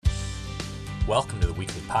Welcome to the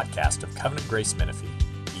weekly podcast of Covenant Grace Menifee.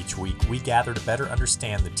 Each week, we gather to better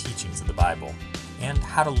understand the teachings of the Bible and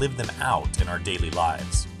how to live them out in our daily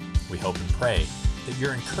lives. We hope and pray that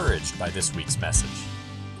you're encouraged by this week's message.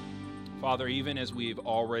 Father, even as we've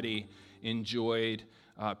already enjoyed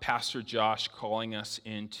Pastor Josh calling us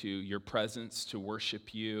into your presence to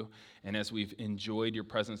worship you, and as we've enjoyed your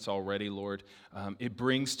presence already, Lord, it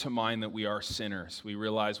brings to mind that we are sinners. We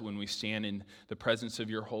realize when we stand in the presence of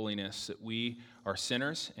your holiness that we are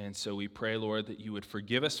sinners, and so we pray, Lord, that you would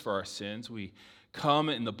forgive us for our sins. We come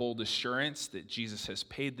in the bold assurance that Jesus has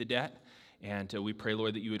paid the debt, and we pray,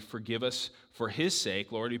 Lord, that you would forgive us for his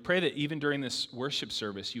sake. Lord, we pray that even during this worship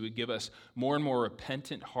service, you would give us more and more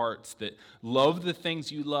repentant hearts that love the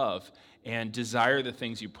things you love and desire the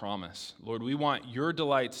things you promise. Lord, we want your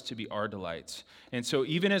delights to be our delights. And so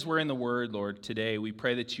even as we're in the Word, Lord, today, we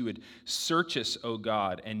pray that you would search us, O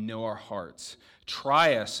God, and know our hearts.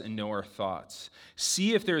 Try us and know our thoughts.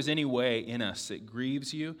 See if there is any way in us that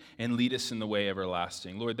grieves you, and lead us in the way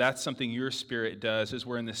everlasting. Lord, that's something your Spirit does. As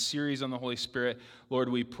we're in this series on the Holy Spirit, Lord,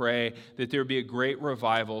 we pray that there be a great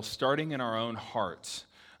revival starting in our own hearts.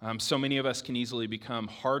 So many of us can easily become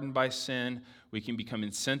hardened by sin. We can become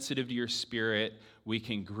insensitive to your Spirit. We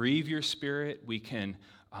can grieve your Spirit. We can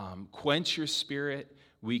quench your Spirit.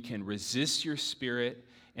 We can resist your Spirit.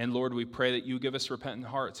 And Lord, we pray that you give us repentant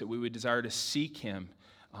hearts, that we would desire to seek him,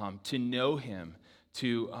 to know him,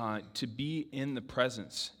 to be in the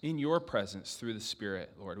presence, in your presence through the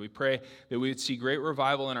Spirit, Lord. We pray that we would see great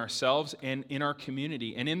revival in ourselves and in our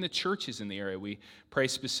community and in the churches in the area. We pray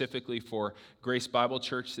specifically for Grace Bible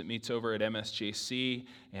Church that meets over at MSJC,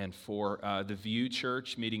 and for the View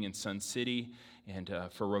Church meeting in Sun City, and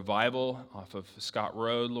for revival off of Scott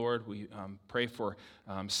Road, Lord. We pray for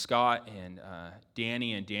Scott and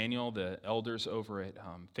Danny and Daniel, the elders over at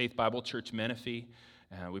Faith Bible Church Menifee.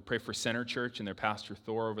 We pray for Center Church and their pastor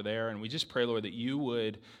Thor over there. And we just pray, Lord, that you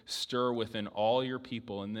would stir within all your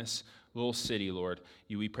people in this little city, Lord.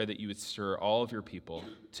 We pray that you would stir all of your people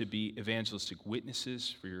to be evangelistic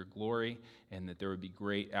witnesses for your glory, and that there would be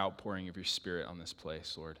great outpouring of your Spirit on this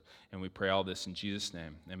place, Lord. And we pray all this in Jesus'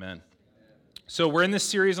 name. Amen. So we're in this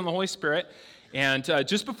series on the Holy Spirit, and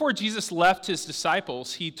just before Jesus left his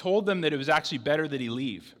disciples, he told them that it was actually better that he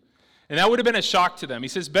leave. And that would have been a shock to them. He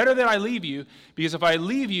says, better that I leave you, because if I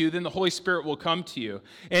leave you, then the Holy Spirit will come to you.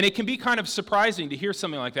 And it can be kind of surprising to hear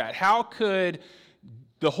something like that. How could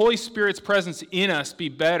the Holy Spirit's presence in us be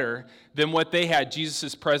better than what they had,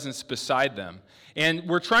 Jesus' presence beside them? And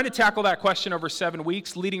we're trying to tackle that question over 7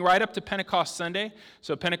 weeks, leading right up to Pentecost Sunday.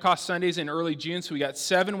 So Pentecost Sunday is in early June, so we got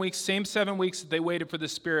 7 weeks, same 7 weeks that they waited for the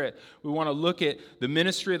Spirit. We want to look at the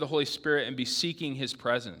ministry of the Holy Spirit and be seeking his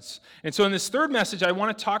presence. And so in this third message, I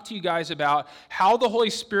want to talk to you guys about how the Holy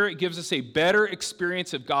Spirit gives us a better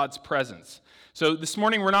experience of God's presence. So this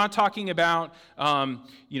morning, we're not talking about,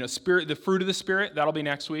 Spirit, the fruit of the Spirit. That'll be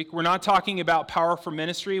next week. We're not talking about power for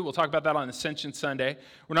ministry. We'll talk about that on Ascension Sunday.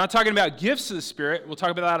 We're not talking about gifts of the Spirit. We'll talk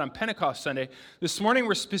about that on Pentecost Sunday. This morning,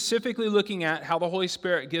 we're specifically looking at how the Holy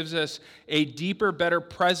Spirit gives us a deeper, better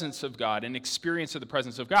presence of God, an experience of the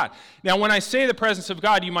presence of God. Now, when I say the presence of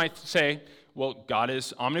God, you might say, well, God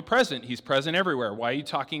is omnipresent. He's present everywhere. Why are you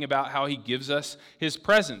talking about how he gives us his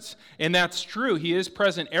presence? And that's true. He is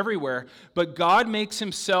present everywhere. But God makes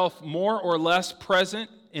himself more or less present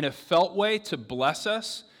in a felt way to bless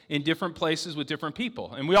us in different places with different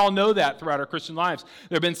people. And we all know that throughout our Christian lives.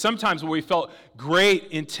 There have been some times where we felt great,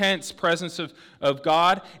 intense presence of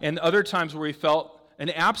God, and other times where we felt an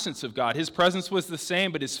absence of God. His presence was the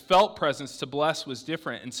same, but his felt presence to bless was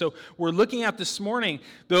different. And so we're looking at this morning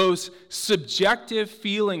those subjective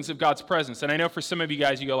feelings of God's presence. And I know for some of you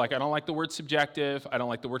guys, you go like, I don't like the word subjective. I don't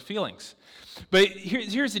like the word feelings. But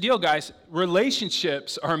here's the deal, guys.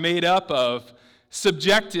 Relationships are made up of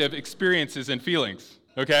subjective experiences and feelings.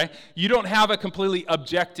 Okay? You don't have a completely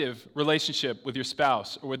objective relationship with your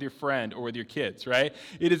spouse or with your friend or with your kids, right?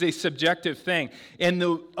 It is a subjective thing. And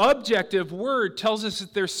the objective word tells us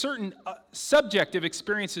that there's certain subjective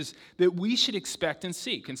experiences that we should expect and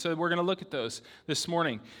seek. And so we're going to look at those this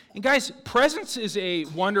morning. And guys, presence is a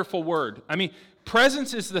wonderful word. I mean,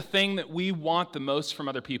 presence is the thing that we want the most from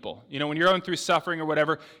other people. You know, when you're going through suffering or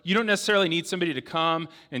whatever, you don't necessarily need somebody to come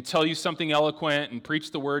and tell you something eloquent and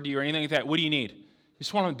preach the word to you or anything like that. What do you need? You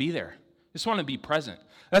just want to be there. You just want to be present.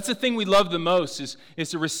 That's the thing we love the most is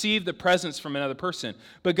to receive the presence from another person.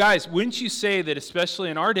 But guys, wouldn't you say that especially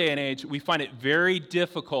in our day and age, we find it very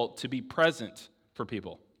difficult to be present for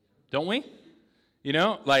people? Don't we? You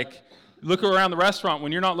know, like Look around the restaurant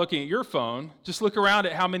when you're not looking at your phone. Just look around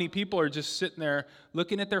at how many people are just sitting there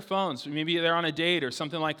looking at their phones. Maybe they're on a date or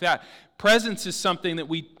something like that. Presence is something that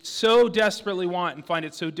we so desperately want and find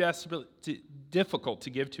it so difficult to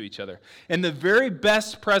give to each other. And the very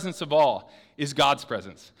best presence of all is God's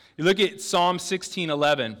presence. You look at Psalm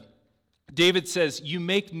 16:11. David says, "You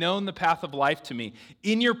make known the path of life to me.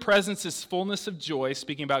 In your presence is fullness of joy,"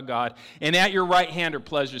 speaking about God, "and at your right hand are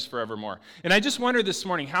pleasures forevermore." And I just wonder this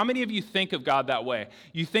morning, how many of you think of God that way?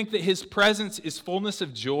 You think that his presence is fullness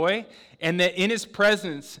of joy, and that in his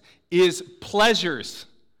presence is pleasures.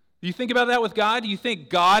 Do you think about that with God? Do you think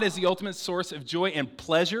God is the ultimate source of joy and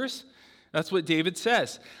pleasures? That's what David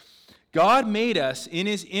says. God made us in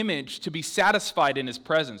his image to be satisfied in his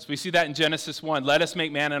presence. We see that in Genesis 1. Let us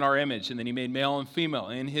make man in our image. And then he made male and female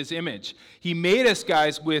in his image. He made us,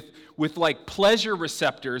 guys, with like pleasure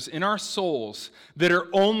receptors in our souls that are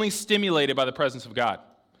only stimulated by the presence of God.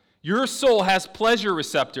 Your soul has pleasure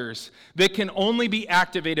receptors that can only be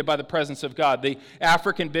activated by the presence of God. The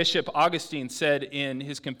African bishop Augustine said in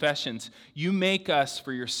his Confessions, "You make us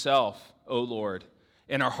for yourself, O Lord,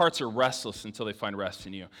 and our hearts are restless until they find rest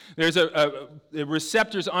in you." There's a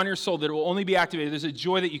receptors on your soul that will only be activated. There's a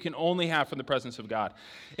joy that you can only have from the presence of God.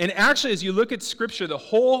 And actually, as you look at Scripture, the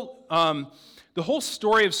whole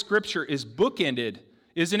story of Scripture is bookended,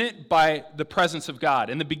 isn't it, by the presence of God.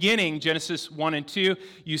 In the beginning, Genesis 1 and 2,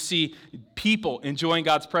 you see people enjoying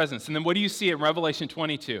God's presence. And then what do you see in Revelation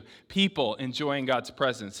 22? People enjoying God's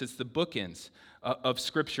presence. It's the bookends of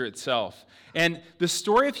Scripture itself. And the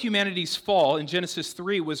story of humanity's fall in Genesis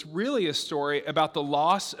 3 was really a story about the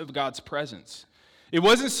loss of God's presence. It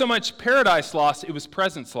wasn't so much paradise lost, it was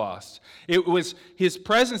presence lost. It was his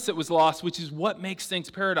presence that was lost, which is what makes things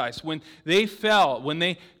paradise. When they fell, when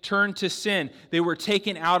they turned to sin, they were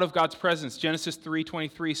taken out of God's presence. Genesis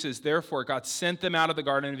 3:23 says, "Therefore God sent them out of the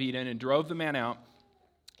Garden of Eden and drove the man out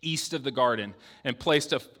east of the garden and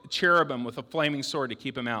placed a cherubim with a flaming sword to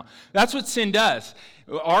keep him out." That's what sin does.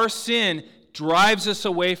 Our sin drives us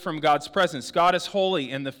away from God's presence. God is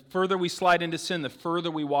holy, and the further we slide into sin, the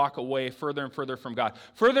further we walk away, further and further from God,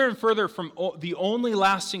 further and further from the only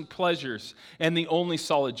lasting pleasures and the only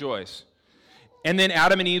solid joys. And then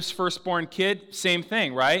Adam and Eve's firstborn kid, same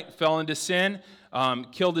thing, right? Fell into sin,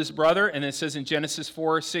 killed his brother, and it says in Genesis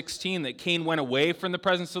 4:16 that Cain went away from the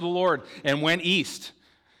presence of the Lord and went east.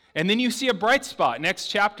 And then you see a bright spot, next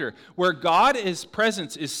chapter, where God's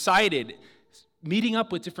presence is cited meeting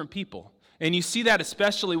up with different people. And you see that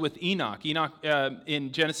especially with Enoch. Enoch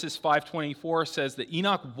in Genesis 5:24 says that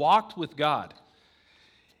Enoch walked with God.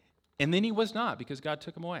 And then he was not, because God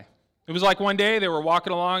took him away. It was like one day they were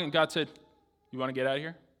walking along and God said, "You want to get out of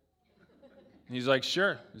here?" And he's like,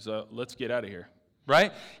 "Sure." He's like, "Let's get out of here."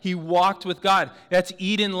 Right? He walked with God. That's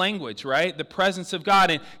Eden language, right? The presence of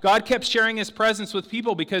God. And God kept sharing his presence with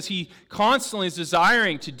people because he constantly is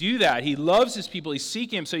desiring to do that. He loves his people. He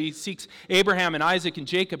seeks him. So he seeks Abraham and Isaac and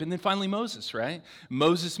Jacob. And then finally Moses, right?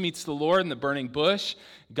 Moses meets the Lord in the burning bush.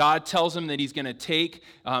 God tells him that he's going to take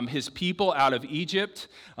his people out of Egypt.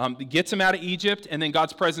 Gets him out of Egypt. And then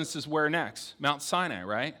God's presence is where next? Mount Sinai,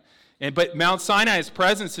 right? But Mount Sinai's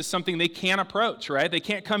presence is something they can't approach, right? They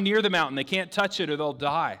can't come near the mountain. They can't touch it or they'll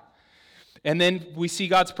die. And then we see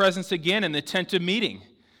God's presence again in the tent of meeting.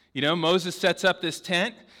 You know, Moses sets up this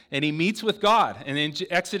tent and he meets with God. And in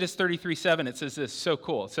Exodus 33:7, it says this, so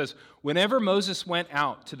cool. It says, "Whenever Moses went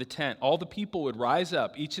out to the tent, all the people would rise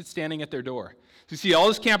up, each standing at their door." So you see all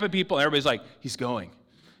this camp of people and everybody's like, "He's going."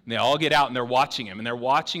 And they all get out and they're watching him. And they're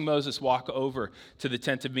watching Moses walk over to the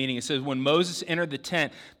tent of meeting. It says, when Moses entered the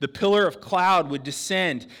tent, the pillar of cloud would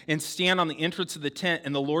descend and stand on the entrance of the tent,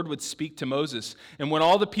 and the Lord would speak to Moses. And when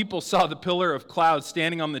all the people saw the pillar of cloud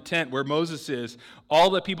standing on the tent where Moses is, all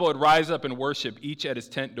the people would rise up and worship, each at his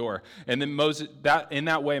tent door. And then in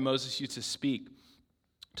that way, Moses used to speak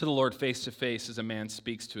to the Lord face to face as a man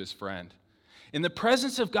speaks to his friend. And the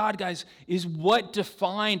presence of God, guys, is what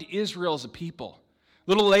defined Israel as a people.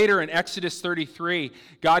 A little later in Exodus 33,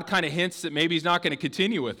 God kind of hints that maybe he's not going to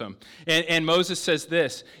continue with them. And Moses says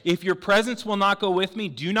this, "If your presence will not go with me,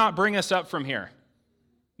 do not bring us up from here.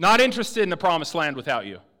 Not interested in the promised land without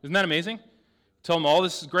you." Isn't that amazing? Tell him all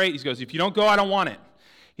this is great. He goes, "If you don't go, I don't want it."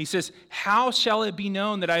 He says, "How shall it be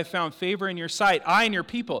known that I have found favor in your sight, I and your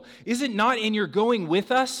people? Is it not in your going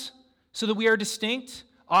with us so that we are distinct,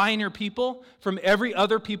 I and your people, from every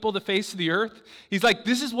other people the face of the earth?" He's like,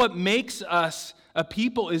 this is what makes us a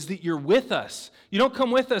people, is that you're with us. You don't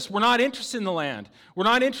come with us. We're not interested in the land. We're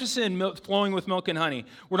not interested in flowing with milk and honey.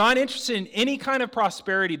 We're not interested in any kind of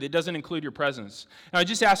prosperity that doesn't include your presence. And I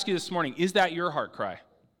just ask you this morning, is that your heart cry?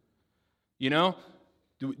 You know,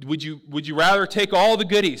 Would you rather take all the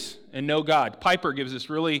goodies and know God? Piper gives this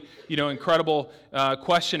really, incredible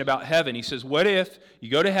question about heaven. He says, what if you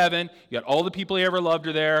go to heaven, you got all the people you ever loved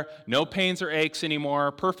are there, no pains or aches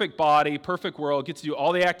anymore, perfect body, perfect world, get to do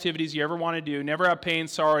all the activities you ever want to do, never have pain,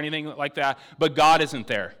 sorrow, anything like that, but God isn't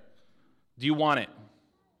there. Do you want it?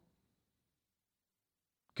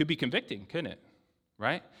 Could be convicting, couldn't it?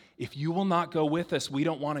 Right? If you will not go with us, we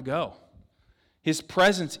don't want to go. His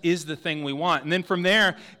presence is the thing we want. And then from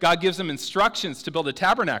there, God gives them instructions to build a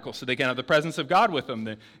tabernacle so they can have the presence of God with them.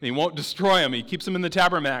 And he won't destroy them. He keeps them in the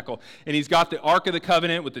tabernacle. And he's got the Ark of the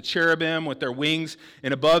Covenant with the cherubim, with their wings.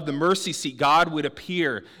 And above the mercy seat, God would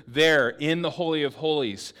appear there in the Holy of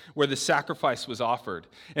Holies where the sacrifice was offered.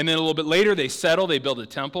 And then a little bit later, they build a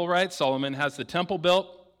temple, right? Solomon has the temple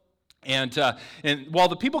built. And while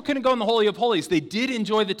the people couldn't go in the Holy of Holies, they did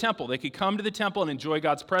enjoy the temple. They could come to the temple and enjoy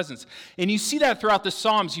God's presence. And you see that throughout the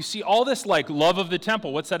Psalms. You see all this love of the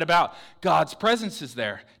temple. What's that about? God's presence is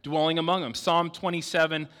there, dwelling among them. Psalm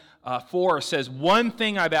 27:4 says, one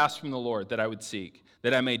thing I've asked from the Lord that I would seek,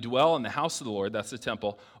 that I may dwell in the house of the Lord, that's the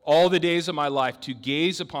temple, all the days of my life, to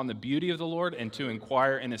gaze upon the beauty of the Lord and to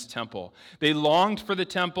inquire in his temple. They longed for the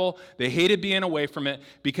temple. They hated being away from it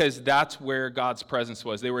because that's where God's presence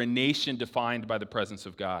was. They were a nation defined by the presence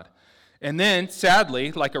of God. And then,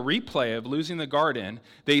 sadly, like a replay of losing the garden,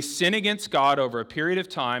 they sin against God over a period of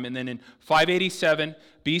time, and then in 587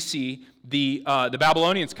 BC, the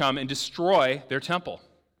Babylonians come and destroy their temple.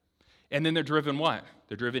 And then they're driven what?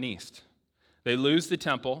 They're driven east. They lose the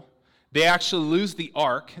temple. They actually lose the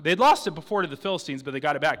ark. They'd lost it before to the Philistines, but they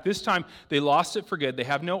got it back. This time, they lost it for good. They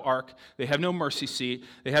have no ark. They have no mercy seat.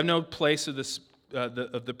 They have no place of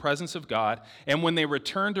the presence of God. And when they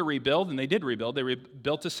returned to rebuild, and they did rebuild, they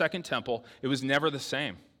built a second temple, it was never the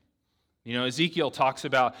same. Ezekiel talks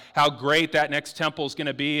about how great that next temple is going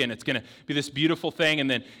to be, and it's going to be this beautiful thing, and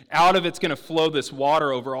then out of it's going to flow this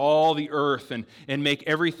water over all the earth and make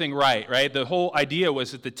everything right? The whole idea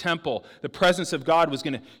was that the temple, the presence of God was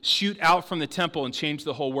going to shoot out from the temple and change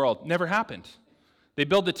the whole world. Never happened. They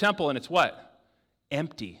build the temple, and it's what?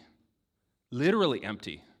 Empty. Literally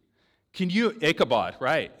empty. Ichabod,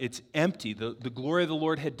 right? It's empty. The glory of the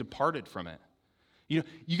Lord had departed from it.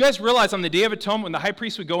 You guys realize on the Day of Atonement, when the high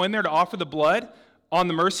priest would go in there to offer the blood on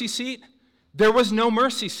the mercy seat, there was no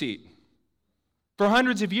mercy seat. For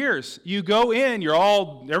hundreds of years, you go in,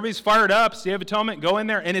 everybody's fired up, Day of Atonement, go in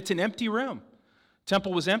there, and it's an empty room.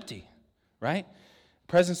 Temple was empty, right? The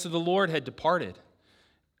presence of the Lord had departed.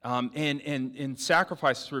 And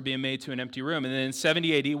sacrifices were being made to an empty room. And then in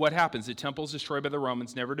 70 AD, what happens? The temple is destroyed by the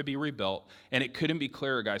Romans, never to be rebuilt. And it couldn't be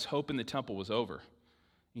clearer, guys. Hope in the temple was over.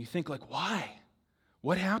 And you think, why?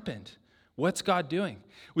 What happened? What's God doing?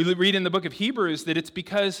 We read in the book of Hebrews that it's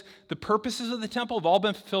because the purposes of the temple have all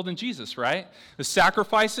been fulfilled in Jesus, right? The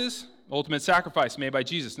sacrifices, ultimate sacrifice made by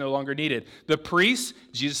Jesus, no longer needed. The priests,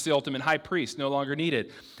 Jesus the ultimate high priest, no longer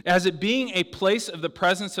needed. As it being a place of the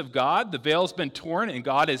presence of God, the veil's been torn and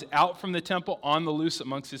God is out from the temple on the loose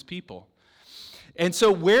amongst his people. And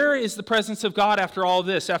so where is the presence of God after all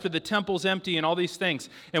this, after the temple's empty and all these things?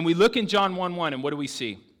 And we look in John 1:1, and what do we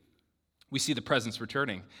see? We see the presence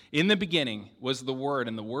returning. In the beginning was the Word,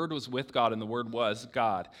 and the Word was with God, and the Word was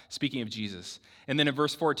God, speaking of Jesus. And then in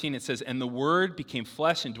verse 14 it says, and the Word became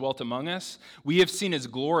flesh and dwelt among us. We have seen his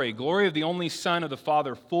glory of the only Son of the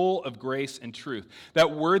Father, full of grace and truth.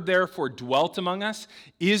 That word, therefore, dwelt among us,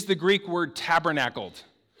 is the Greek word tabernacled.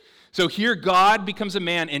 So here God becomes a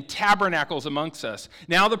man and tabernacles amongst us.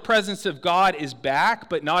 Now the presence of God is back,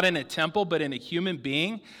 but not in a temple, but in a human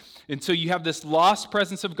being. And so you have this lost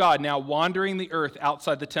presence of God now wandering the earth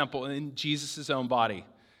outside the temple in Jesus' own body.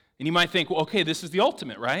 And you might think, well, okay, this is the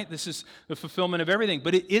ultimate, right? This is the fulfillment of everything.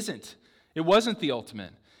 But it isn't. It wasn't the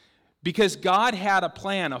ultimate. Because God had a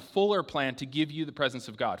plan, a fuller plan to give you the presence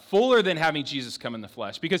of God. Fuller than having Jesus come in the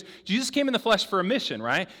flesh. Because Jesus came in the flesh for a mission,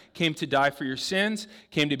 right? Came to die for your sins,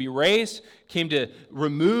 came to be raised, came to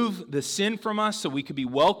remove the sin from us so we could be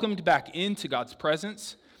welcomed back into God's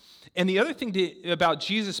presence. And the other thing about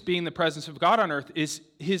Jesus being the presence of God on earth is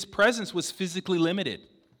his presence was physically limited.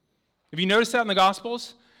 Have you noticed that in the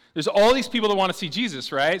Gospels? There's all these people that want to see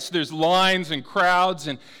Jesus, right? So there's lines and crowds,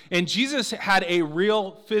 and Jesus had a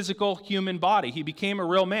real physical human body. He became a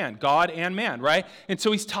real man, God and man, right? And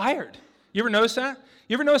so he's tired. You ever notice that?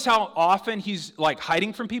 You ever notice how often he's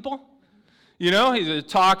hiding from people? He's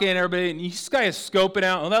talking, everybody, and this guy is scoping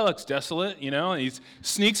out, oh, that looks desolate, and he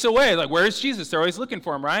sneaks away. Like, where's Jesus? They're always looking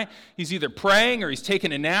for him, right? He's either praying or he's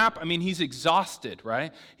taking a nap. I mean, he's exhausted,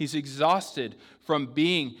 right? He's exhausted from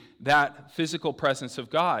being that physical presence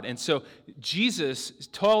of God. And so Jesus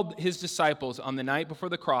told his disciples on the night before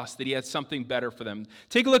the cross that he had something better for them.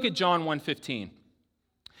 Take a look at John 1:15.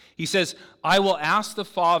 He says, I will ask the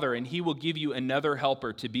Father, and he will give you another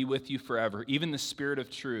helper to be with you forever, even the Spirit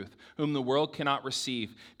of truth, whom the world cannot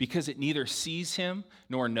receive, because it neither sees him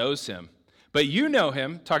nor knows him. But you know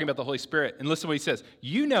him, talking about the Holy Spirit. And listen to what he says.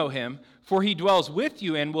 You know him, for he dwells with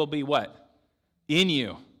you and will be what? In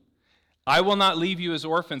you. I will not leave you as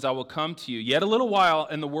orphans. I will come to you. Yet a little while,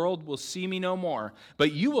 and the world will see me no more.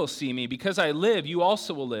 But you will see me. Because I live, you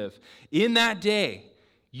also will live. In that day,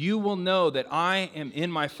 you will know that I am in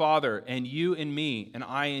my Father, and you in me, and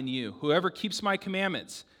I in you. Whoever keeps my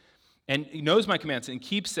commandments and knows my commandments and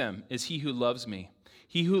keeps them is he who loves me.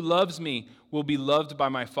 He who loves me will be loved by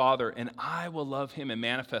my Father, and I will love him and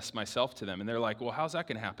manifest myself to them. And they're like, well, how's that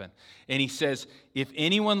going to happen? And he says, if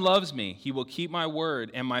anyone loves me, he will keep my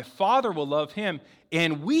word, and my Father will love him,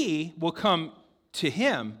 and we will come to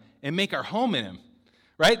him and make our home in him.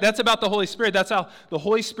 Right? That's about the Holy Spirit. That's how the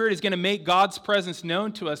Holy Spirit is going to make God's presence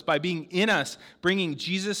known to us by being in us, bringing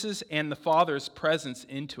Jesus's and the Father's presence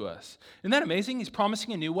into us. Isn't that amazing? He's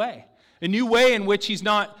promising a new way in which he's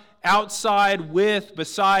not outside,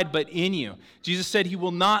 beside, but in you. Jesus said he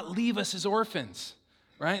will not leave us as orphans.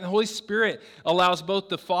 Right? And the Holy Spirit allows both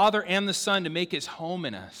the Father and the Son to make his home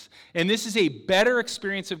in us. And this is a better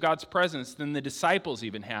experience of God's presence than the disciples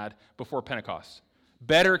even had before Pentecost.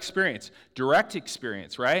 Better experience, direct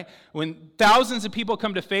experience, right? When thousands of people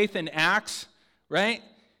come to faith in Acts, right?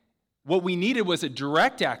 What we needed was a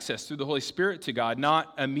direct access through the Holy Spirit to God,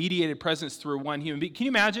 not a mediated presence through one human being. Can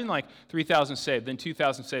you imagine like 3,000 saved, then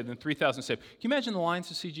 2,000 saved, then 3,000 saved? Can you imagine the lines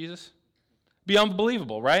to see Jesus? Be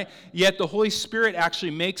unbelievable, right? Yet the Holy Spirit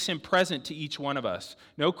actually makes him present to each one of us.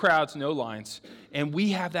 No crowds, no lines. And we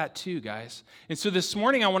have that too, guys. And so this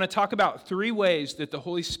morning I want to talk about 3 ways that the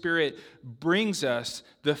Holy Spirit brings us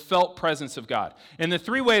the felt presence of God. And the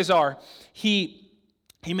 3 ways are, he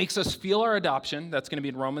makes us feel our adoption. That's going to be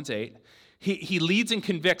in Romans 8. He leads and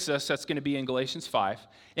convicts us. That's going to be in Galatians 5.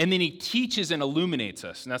 And then he teaches and illuminates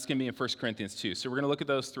us. And that's going to be in 1 Corinthians 2. So we're going to look at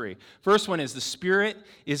those 3. First one is the Spirit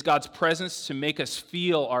is God's presence to make us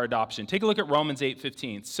feel our adoption. Take a look at Romans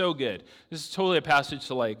 8:15. It's so good. This is totally a passage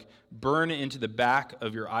to like burn into the back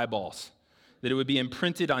of your eyeballs, that it would be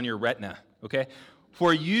imprinted on your retina. Okay?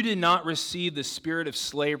 For you did not receive the spirit of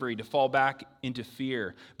slavery to fall back into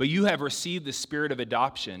fear, but you have received the spirit of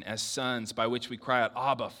adoption as sons, by which we cry out,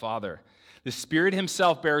 Abba, Father. The Spirit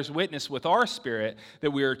himself bears witness with our spirit that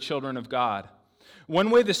we are children of God. One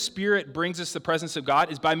way the Spirit brings us the presence of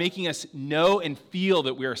God is by making us know and feel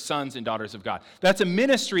that we are sons and daughters of God. That's a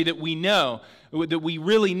ministry that we know, that we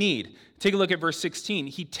really need. Take a look at verse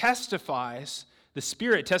 16. The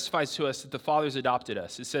Spirit testifies to us that the Father's adopted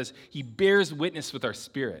us. It says he bears witness with our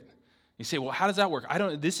spirit. You say, well, how does that work?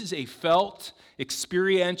 This is a felt,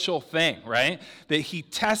 experiential thing, right? That he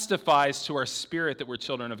testifies to our spirit that we're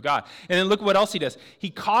children of God. And then look what else he does.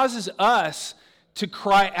 He causes us to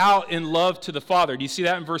cry out in love to the Father. Do you see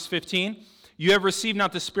that in verse 15? You have received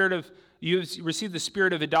the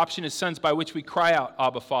spirit of adoption as sons, by which we cry out,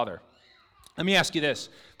 Abba, Father. Let me ask you this.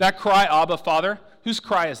 That cry, Abba, Father, whose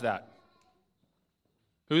cry is that?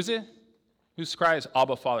 Who is it? Whose cry is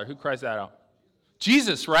Abba, Father? Who cries that out?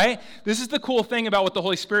 Jesus, right? This is the cool thing about what the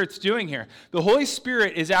Holy Spirit's doing here. The Holy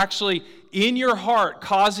Spirit is actually in your heart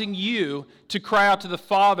causing you to cry out to the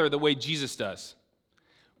Father the way Jesus does.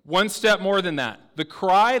 One step more than that. The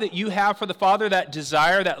cry that you have for the Father, that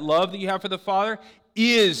desire, that love that you have for the Father,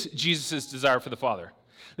 is Jesus' desire for the Father.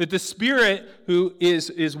 That the Spirit, who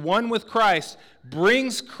is one with Christ,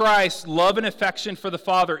 brings Christ's love and affection for the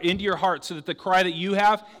Father into your heart so that the cry that you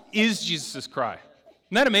have is Jesus' cry.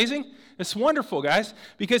 Isn't that amazing? It's wonderful, guys,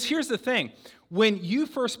 because here's the thing. When you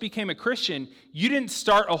first became a Christian, you didn't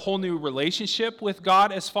start a whole new relationship with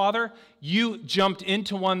God as Father. You jumped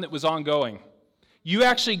into one that was ongoing. You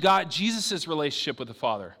actually got Jesus' relationship with the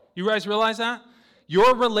Father. You guys realize that?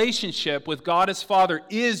 Your relationship with God as Father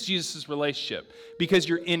is Jesus' relationship because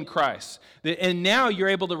you're in Christ. And now you're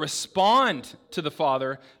able to respond to the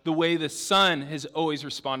Father the way the Son has always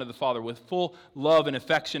responded to the Father, with full love and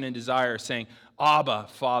affection and desire, saying, Abba,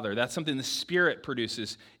 Father. That's something the Spirit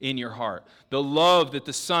produces in your heart. The love that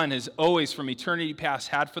the Son has always, from eternity past,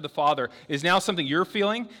 had for the Father is now something you're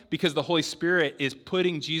feeling because the Holy Spirit is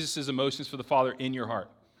putting Jesus' emotions for the Father in your heart.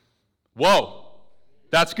 Whoa,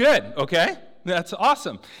 that's good, okay? That's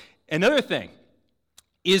awesome. Another thing,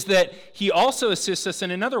 is that he also assists us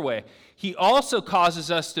in another way. He also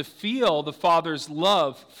causes us to feel the Father's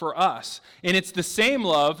love for us. And it's the same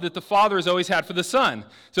love that the Father has always had for the Son.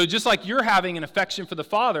 So just like you're having an affection for the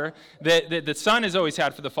Father, that the Son has always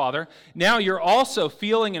had for the Father, now you're also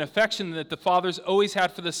feeling an affection that the Father's always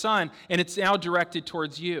had for the Son, and it's now directed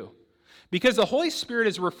towards you. Because the Holy Spirit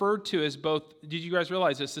is referred to as both, did you guys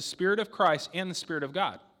realize this, the Spirit of Christ and the Spirit of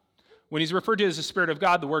God. When he's referred to as the Spirit of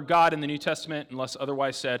God, the word God in the New Testament, unless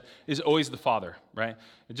otherwise said, is always the Father, right?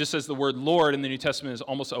 It just says the word Lord in the New Testament is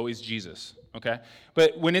almost always Jesus, okay?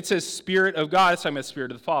 But when it says Spirit of God, it's talking about the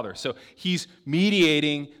Spirit of the Father. So he's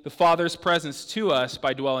mediating the Father's presence to us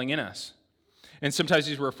by dwelling in us. And sometimes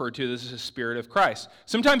he's referred to as the Spirit of Christ.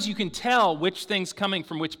 Sometimes you can tell which thing's coming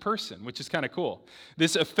from which person, which is kind of cool.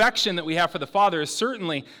 This affection that we have for the Father is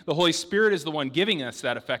certainly the Holy Spirit is the one giving us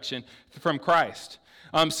that affection from Christ.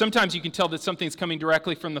 Sometimes you can tell that something's coming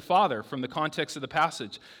directly from the Father, from the context of the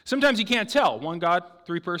passage. Sometimes you can't tell. One God,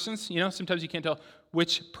 three persons. Sometimes you can't tell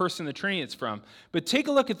which person the Trinity it's from. But take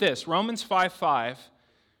a look at this. Romans 5:5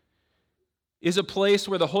 is a place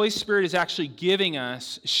where the Holy Spirit is actually giving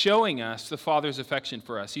us, showing us the Father's affection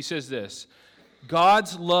for us. He says this,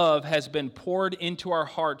 God's love has been poured into our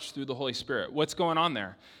hearts through the Holy Spirit. What's going on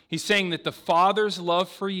there? He's saying that the Father's love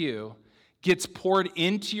for you gets poured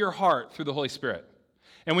into your heart through the Holy Spirit.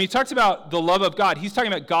 And when he talks about the love of God, he's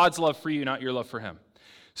talking about God's love for you, not your love for him.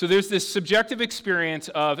 So there's this subjective experience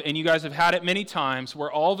of, and you guys have had it many times,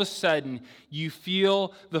 where all of a sudden you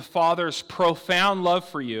feel the Father's profound love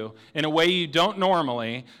for you in a way you don't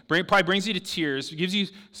normally. Probably brings you to tears, gives you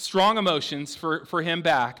strong emotions for him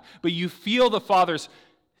back, but you feel the Father's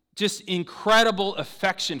just incredible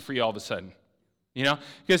affection for you all of a sudden.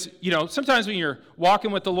 Because, sometimes when you're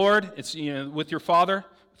walking with the Lord, it's, with your Father,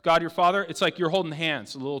 God your Father, it's like you're holding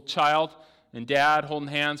hands, a little child and dad holding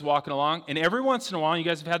hands, walking along. And every once in a while, you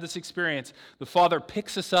guys have had this experience, the Father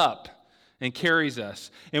picks us up and carries us.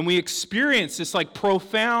 And we experience this like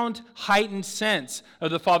profound, heightened sense of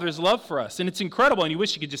the Father's love for us. And it's incredible, and you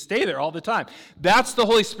wish you could just stay there all the time. That's the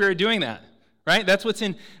Holy Spirit doing that, right? That's what's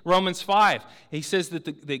in Romans 5. He says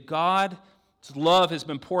that God's love has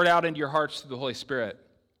been poured out into your hearts through the Holy Spirit.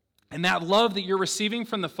 And that love that you're receiving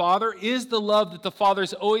from the Father is the love that the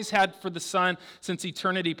Father's always had for the Son since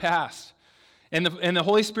eternity past. And the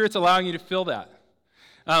Holy Spirit's allowing you to feel that.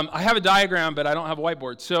 I have a diagram, but I don't have a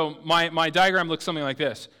whiteboard. So my diagram looks something like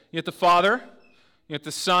this. You get the Father, you get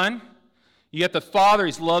the Son, you get the Father.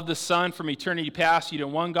 He's loved the Son from eternity past. You know,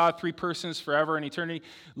 one God, three persons forever in eternity,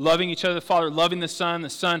 loving each other, the Father loving the Son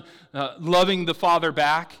loving the Father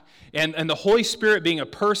back. And the Holy Spirit being a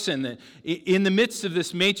person that in the midst of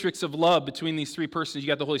this matrix of love between these three persons, you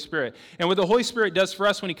got the Holy Spirit. And what the Holy Spirit does for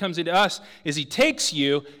us when he comes into us is he takes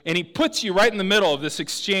you and he puts you right in the middle of this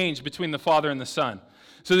exchange between the Father and the Son.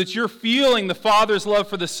 So that you're feeling the Father's love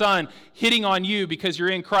for the Son hitting on you because you're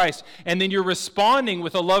in Christ. And then you're responding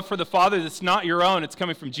with a love for the Father that's not your own. It's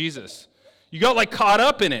coming from Jesus. You got like caught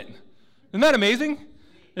up in it. Isn't that amazing?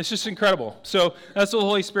 It's just incredible. So that's what the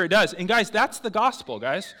Holy Spirit does. And guys, that's the gospel,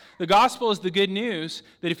 guys. The gospel is the good news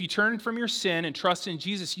that if you turn from your sin and trust in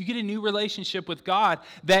Jesus, you get a new relationship with God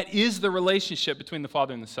that is the relationship between the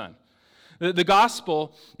Father and the Son. The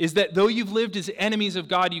gospel is that though you've lived as enemies of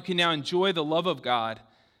God, you can now enjoy the love of God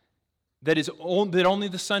that only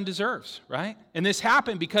the Son deserves, right? And this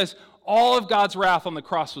happened because all of God's wrath on the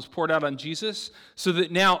cross was poured out on Jesus, so that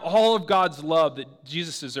now all of God's love that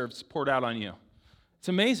Jesus deserves is poured out on you. It's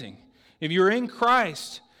amazing. If you're in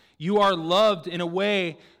Christ, you are loved in a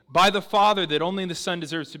way by the Father that only the Son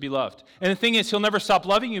deserves to be loved. And the thing is, he'll never stop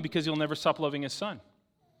loving you because he'll never stop loving his Son.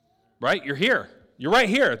 Right? You're here. You're right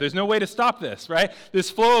here. There's no way to stop this, right? This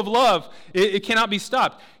flow of love, it cannot be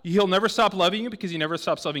stopped. He'll never stop loving you because he never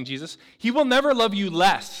stops loving Jesus. He will never love you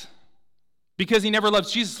less because he never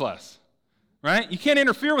loves Jesus less. Right? You can't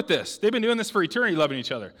interfere with this. They've been doing this for eternity, loving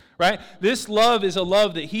each other. Right? This love is a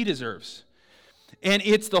love that he deserves. And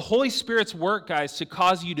it's the Holy Spirit's work, guys, to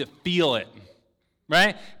cause you to feel it,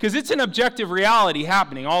 right? Because it's an objective reality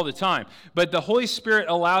happening all the time. But the Holy Spirit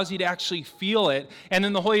allows you to actually feel it, and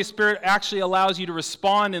then the Holy Spirit actually allows you to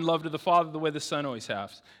respond in love to the Father the way the Son always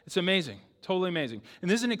has. It's amazing, totally amazing.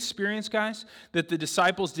 And this is an experience, guys, that the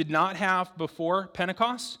disciples did not have before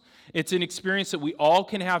Pentecost. It's an experience that we all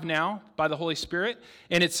can have now by the Holy Spirit,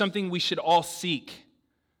 and it's something we should all seek.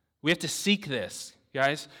 We have to seek this.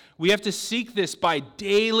 Guys, we have to seek this by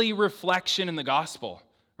daily reflection in the gospel,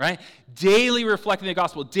 right? Daily reflecting the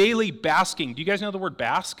gospel, daily basking. Do you guys know the word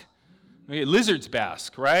bask? Okay, lizards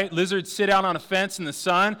bask, right? Lizards sit out on a fence in the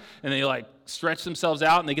sun, and they like stretch themselves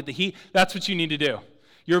out, and they get the heat. That's what you need to do.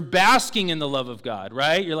 You're basking in the love of God,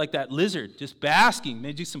 right? You're like that lizard, just basking.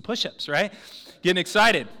 Maybe do some push-ups, right? Getting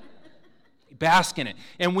excited. Bask in it.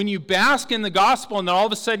 And when you bask in the gospel, and then all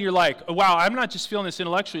of a sudden you're like, oh, wow, I'm not just feeling this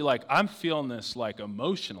intellectually, like I'm feeling this like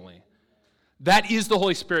emotionally. That is the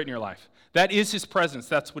Holy Spirit in your life. That is his presence.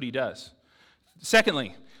 That's what he does.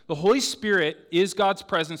 Secondly, the Holy Spirit is God's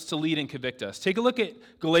presence to lead and convict us. Take a look at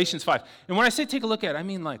Galatians 5. And when I say take a look at, I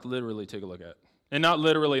mean like literally take a look at. And not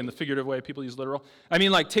literally in the figurative way people use literal. I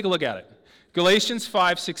mean like take a look at it. Galatians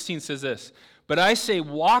 5:16 says this, "But I say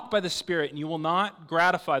walk by the Spirit, and you will not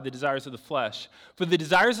gratify the desires of the flesh. For the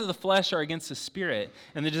desires of the flesh are against the Spirit,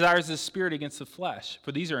 and the desires of the Spirit against the flesh.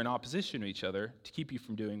 For these are in opposition to each other to keep you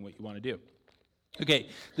from doing what you want to do." Okay,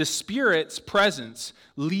 the Spirit's presence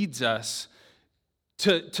leads us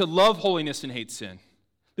to love holiness and hate sin.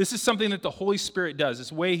 This is something that the Holy Spirit does.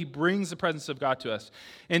 This way he brings the presence of God to us.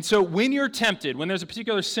 And so when you're tempted, when there's a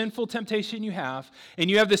particular sinful temptation you have, and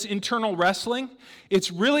you have this internal wrestling, it's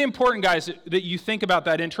really important, guys, that you think about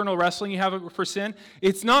that internal wrestling you have for sin.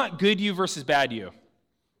 It's not good you versus bad you.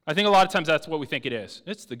 I think a lot of times that's what we think it is.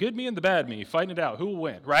 It's the good me and the bad me fighting it out. Who will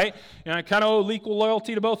win, right? And I kind of owe equal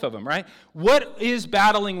loyalty to both of them, right? What is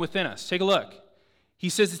battling within us? Take a look. He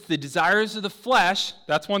says it's the desires of the flesh.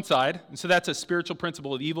 That's one side. And so that's a spiritual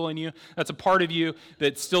principle of evil in you. That's a part of you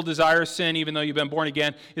that still desires sin even though you've been born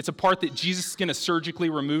again. It's a part that Jesus is going to surgically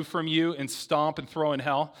remove from you and stomp and throw in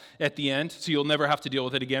hell at the end. So you'll never have to deal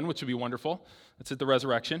with it again, which would be wonderful. That's at the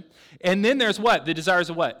resurrection. And then there's what? The desires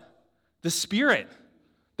of what? The Spirit.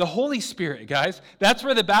 The Holy Spirit, guys. That's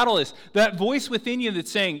where the battle is. That voice within you that's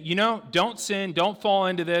saying, don't sin, don't fall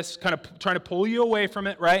into this, kind of trying to pull you away from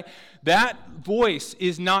it, right? That voice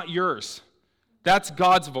is not yours. That's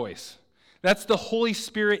God's voice. That's the Holy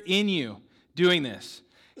Spirit in you doing this.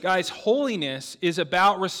 Guys, holiness is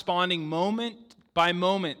about responding moment by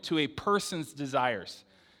moment to a person's desires.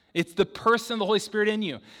 It's the person of the Holy Spirit in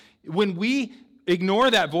you. When we ignore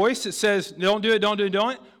that voice that says, don't do it, don't do it,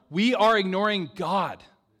 don't, we are ignoring God.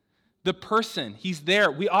 The person, he's there.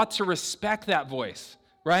 We ought to respect that voice,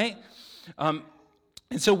 right? And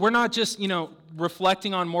so we're not just,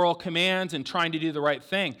 reflecting on moral commands and trying to do the right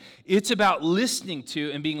thing. It's about listening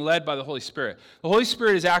to and being led by the Holy Spirit. The Holy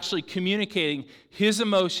Spirit is actually communicating his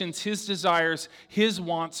emotions, his desires, his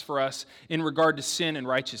wants for us in regard to sin and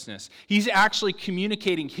righteousness. He's actually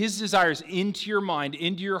communicating his desires into your mind,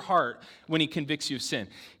 into your heart when he convicts you of sin.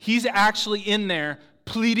 He's actually in there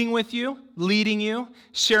pleading with you, leading you,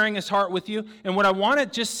 sharing his heart with you. And what I want to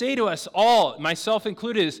just say to us all, myself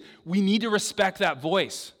included, is we need to respect that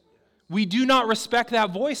voice. We do not respect that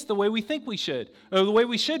voice the way we think we should, or the way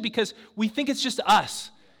we should because we think it's just us.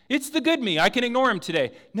 It's the good me. I can ignore him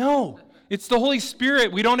today. No, it's the Holy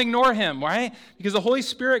Spirit. We don't ignore him, right? Because the Holy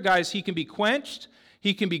Spirit, guys, he can be quenched,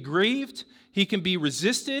 he can be grieved, he can be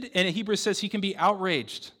resisted, and in Hebrews says he can be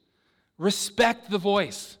outraged. Respect the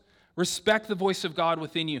voice. Respect the voice of God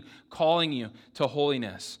within you, calling you to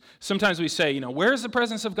holiness. Sometimes we say, where's the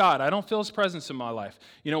presence of God? I don't feel his presence in my life.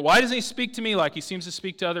 Why doesn't he speak to me like he seems to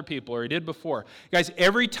speak to other people or he did before? Guys,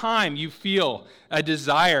 every time you feel a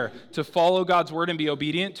desire to follow God's word and be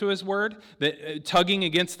obedient to his word, that tugging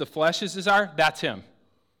against the flesh's desire, that's him.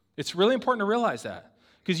 It's really important to realize that.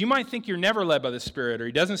 Because you might think you're never led by the Spirit or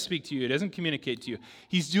he doesn't speak to you, he doesn't communicate to you.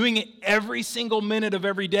 He's doing it every single minute of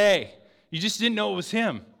every day. You just didn't know it was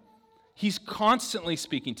him. He's constantly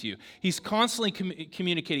speaking to you. He's constantly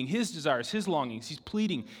communicating his desires, his longings. He's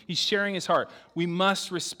pleading. He's sharing his heart. We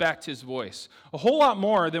must respect his voice. A whole lot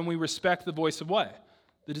more than we respect the voice of what?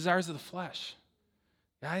 The desires of the flesh.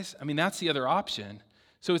 Guys, that's the other option.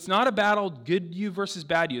 So it's not a battle, good you versus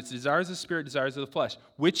bad you. It's desires of the Spirit, desires of the flesh.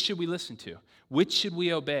 Which should we listen to? Which should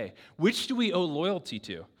we obey? Which do we owe loyalty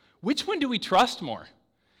to? Which one do we trust more?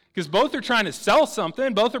 Because both are trying to sell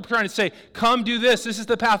something. Both are trying to say, come do this. This is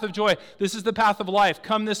the path of joy. This is the path of life.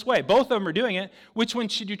 Come this way. Both of them are doing it. Which one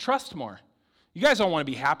should you trust more? You guys all want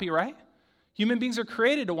to be happy, right? Human beings are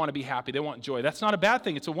created to want to be happy. They want joy. That's not a bad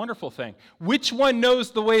thing. It's a wonderful thing. Which one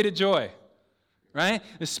knows the way to joy? Right?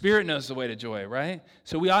 The Spirit knows the way to joy, right?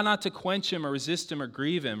 So we ought not to quench him or resist him or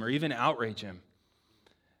grieve him or even outrage him.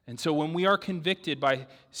 And so when we are convicted by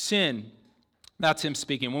sin, that's him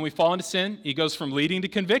speaking. When we fall into sin, he goes from leading to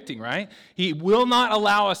convicting, right? He will not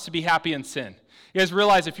allow us to be happy in sin. You guys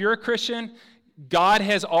realize if you're a Christian, God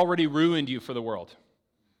has already ruined you for the world.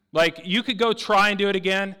 Like, you could go try and do it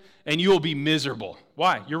again, and you will be miserable.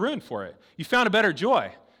 Why? You're ruined for it. You found a better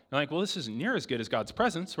joy. You're like, well, this isn't near as good as God's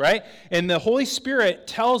presence, right? And the Holy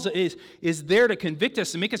Spirit is there to convict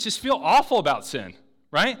us and make us just feel awful about sin,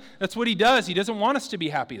 right? That's what he does. He doesn't want us to be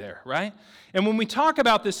happy there, right? And when we talk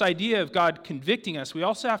about this idea of God convicting us, we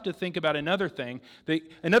also have to think about another thing,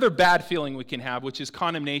 another bad feeling we can have, which is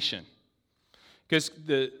condemnation. Because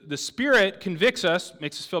the Spirit convicts us,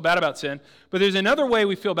 makes us feel bad about sin, but there's another way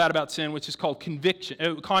we feel bad about sin, which is called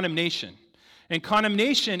condemnation. And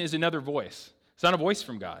condemnation is another voice. It's not a voice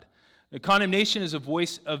from God. The condemnation is a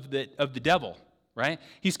voice of the devil, right?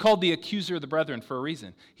 He's called the accuser of the brethren for a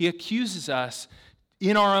reason. He accuses us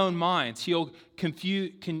in our own minds. He'll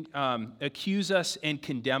accuse us and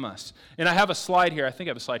condemn us. And I have a slide here, I think I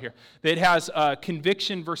have a slide here, that has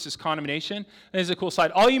conviction versus condemnation. This is a cool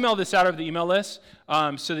slide. I'll email this out of the email list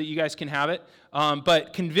so that you guys can have it.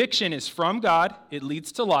 But conviction is from God. It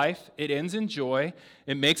leads to life. It ends in joy.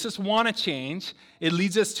 It makes us want to change. It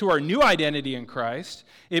leads us to our new identity in Christ.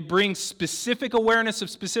 It brings specific awareness of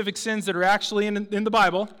specific sins that are actually in the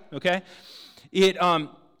Bible, okay? It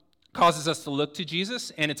causes us to look to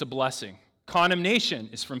Jesus, and it's a blessing. Condemnation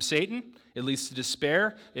is from Satan. It leads to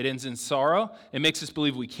despair. It ends in sorrow. It makes us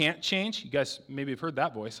believe we can't change. You guys maybe have heard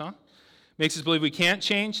that voice, huh? Makes us believe we can't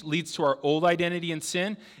change. Leads to our old identity in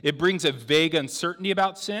sin. It brings a vague uncertainty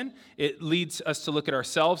about sin. It leads us to look at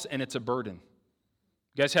ourselves, and it's a burden.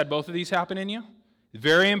 You guys had both of these happen in you?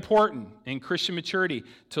 Very important in Christian maturity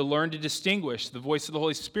to learn to distinguish the voice of the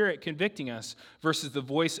Holy Spirit convicting us versus the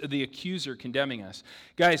voice of the accuser condemning us.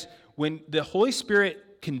 Guys, when the Holy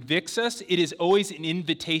Spirit convicts us, it is always an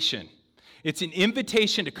invitation. It's an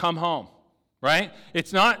invitation to come home, right?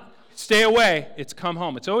 It's not stay away, it's come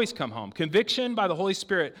home. It's always come home. Conviction by the Holy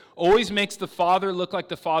Spirit always makes the Father look like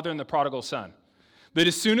the Father in the prodigal son. But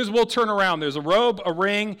as soon as we'll turn around, there's a robe, a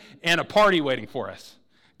ring, and a party waiting for us.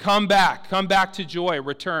 Come back to joy,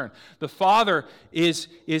 return. The Father is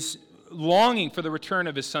longing for the return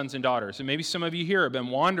of his sons and daughters. And maybe some of you here have been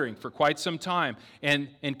wandering for quite some time, and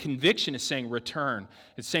conviction is saying return.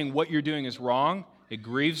 It's saying what you're doing is wrong. It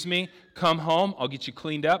grieves me. Come home. I'll get you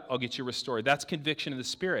cleaned up. I'll get you restored. That's conviction of the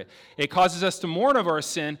Spirit. It causes us to mourn over our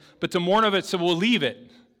sin, but to mourn of it so we'll leave it,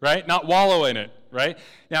 right? Not wallow in it, right?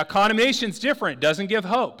 Now, condemnation's different. It doesn't give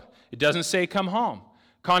hope. It doesn't say come home.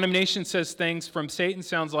 Condemnation says things from Satan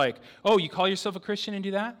sounds like, oh, you call yourself a Christian and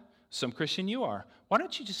do that? Some Christian you are. Why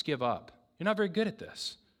don't you just give up? You're not very good at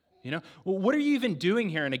this. You know, well, what are you even doing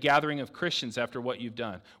here in a gathering of Christians after what you've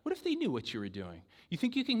done? What if they knew what you were doing? You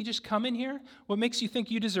think you can just come in here? What makes you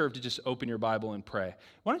think you deserve to just open your Bible and pray?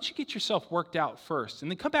 Why don't you get yourself worked out first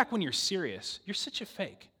and then come back when you're serious? You're such a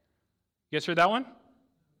fake. You guys heard that one?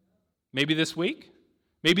 Maybe this week?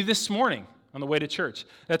 Maybe this morning on the way to church.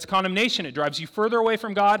 That's condemnation. It drives you further away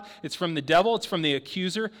from God. It's from the devil. It's from the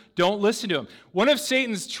accuser. Don't listen to him. One of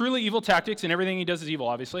Satan's truly evil tactics, and everything he does is evil,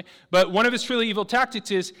 obviously, but one of his truly evil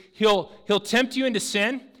tactics is he'll tempt you into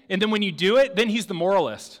sin, and then when you do it, then he's the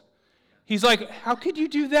moralist. He's like, how could you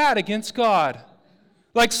do that against God?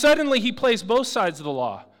 Like suddenly he plays both sides of the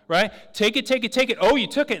law, right? Take it. Oh, you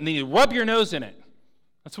took it, and then you rub your nose in it.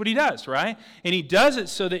 That's what he does, right? And he does it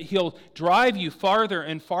so that he'll drive you farther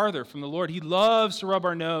and farther from the Lord. He loves to rub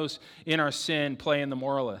our nose in our sin, playing the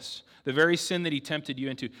moralist. The very sin that he tempted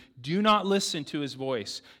you into. Do not listen to his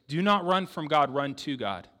voice. Do not run from God, run to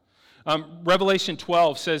God. Revelation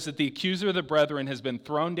 12 says that the accuser of the brethren has been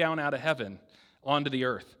thrown down out of heaven onto the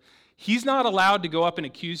earth. He's not allowed to go up and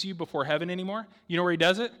accuse you before heaven anymore. You know where he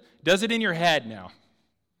does it? Does it in your head now,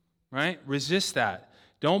 right? Resist that.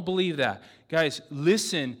 Don't believe that. Guys,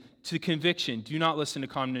 listen to conviction. Do not listen to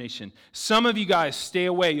condemnation. Some of you guys stay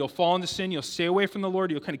away. You'll fall into sin. You'll stay away from the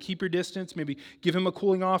Lord. You'll kind of keep your distance. Maybe give him a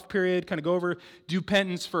cooling off period. Kind of go over, do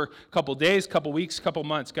penance for a couple days, couple weeks, couple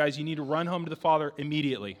months. Guys, you need to run home to the Father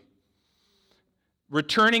immediately.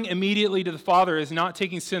 Returning immediately to the Father is not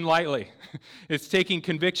taking sin lightly. It's taking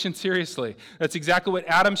conviction seriously. That's exactly what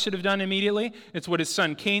Adam should have done immediately. It's what his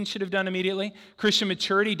son Cain should have done immediately. Christian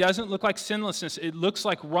maturity doesn't look like sinlessness. It looks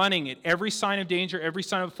like running at every sign of danger, every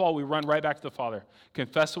sign of fall. We run right back to the Father.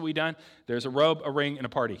 Confess what we've done. There's a robe, a ring, and a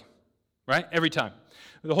party. Right? Every time.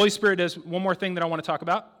 The Holy Spirit does one more thing that I want to talk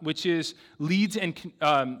about, which is leads and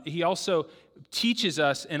he also teaches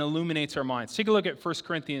us and illuminates our minds. Take a look at 1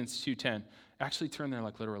 Corinthians 2:10. Actually turn there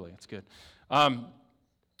like literally. It's good.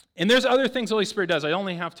 And there's other things the Holy Spirit does. I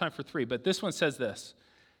only have time for 3, but this one says this.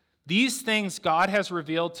 These things God has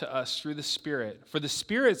revealed to us through the Spirit. For the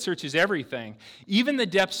Spirit searches everything, even the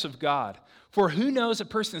depths of God. For who knows a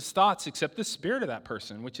person's thoughts except the spirit of that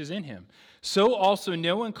person, which is in him? So also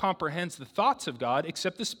no one comprehends the thoughts of God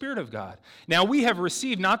except the Spirit of God. Now we have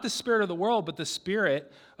received not the spirit of the world, but the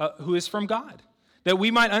Spirit who is from God, that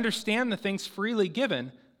we might understand the things freely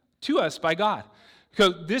given to us by God. So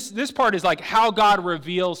this part is like how God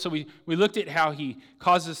reveals. So we looked at how he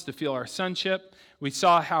causes us to feel our sonship. We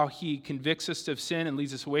saw how he convicts us of sin and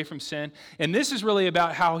leads us away from sin. And this is really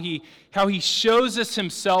about how he shows us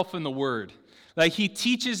himself in the Word. Like he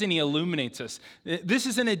teaches and he illuminates us. This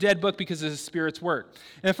isn't a dead book because of the Spirit's work.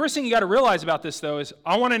 And the first thing you got to realize about this, though, is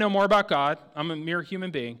I want to know more about God. I'm a mere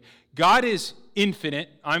human being. God is infinite.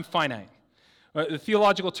 I'm finite. The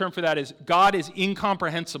theological term for that is God is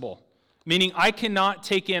incomprehensible, meaning I cannot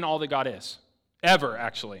take in all that God is, ever,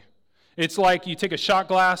 actually. It's like you take a shot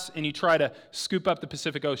glass and you try to scoop up the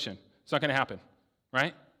Pacific Ocean. It's not going to happen,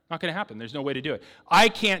 right? Not going to happen. There's no way to do it. I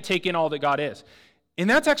can't take in all that God is. And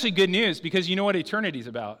that's actually good news because you know what eternity is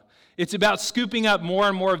about. It's about scooping up more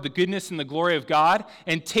and more of the goodness and the glory of God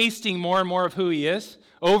and tasting more and more of who he is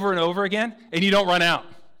over and over again, and you don't run out.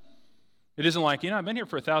 It isn't like, I've been here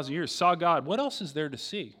for 1,000 years, saw God. What else is there to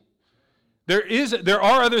see? There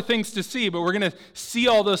are other things to see, but we're going to see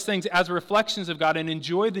all those things as reflections of God and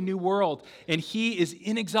enjoy the new world, and he is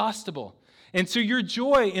inexhaustible. And so your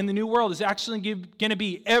joy in the new world is actually going to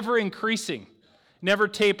be ever increasing. Never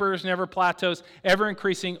tapers, never plateaus, ever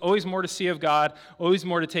increasing, always more to see of God, always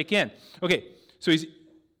more to take in. Okay, so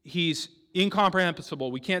he's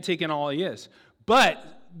incomprehensible. We can't take in all he is.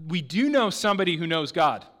 But we do know somebody who knows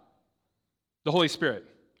God, the Holy Spirit,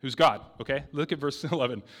 who's God, okay? Look at verse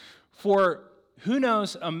 11. For who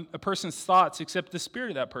knows a person's thoughts except the spirit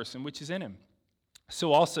of that person, which is in him?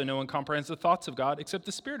 So also no one comprehends the thoughts of God except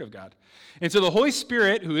the Spirit of God. And so the Holy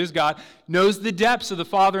Spirit, who is God, knows the depths of the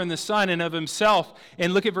Father and the Son and of himself.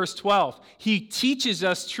 And look at verse 12. He teaches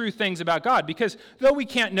us true things about God, because though we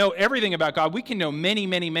can't know everything about God, we can know many,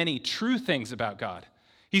 many, many true things about God.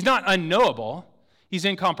 He's not unknowable. He's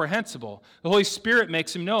incomprehensible. The Holy Spirit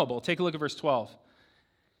makes him knowable. Take a look at verse 12.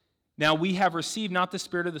 Now we have received not the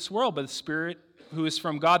spirit of this world, but the Spirit who is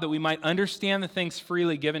from God, that we might understand the things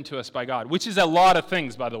freely given to us by God, which is a lot of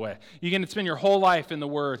things, by the way. You can spend your whole life in the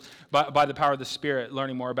Word by the power of the Spirit,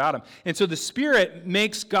 learning more about him. And so the Spirit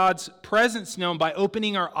makes God's presence known by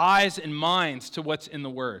opening our eyes and minds to what's in the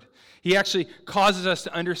Word. He actually causes us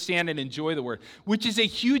to understand and enjoy the Word, which is a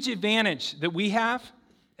huge advantage that we have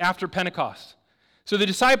after Pentecost. So the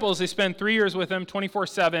disciples, they spend 3 years with him,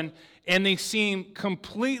 24/7, and they seem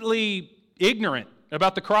completely ignorant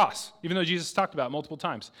about the cross, even though Jesus talked about it multiple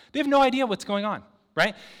times. They have no idea what's going on,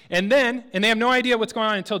 right? And they have no idea what's going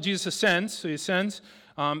on until Jesus ascends. So he ascends,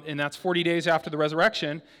 and that's 40 days after the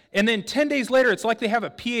resurrection. And then 10 days later, it's like they have a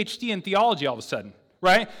PhD in theology all of a sudden,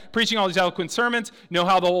 right? Preaching all these eloquent sermons, know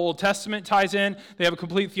how the whole Old Testament ties in. They have a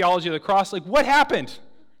complete theology of the cross. Like, what happened?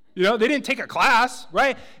 They didn't take a class,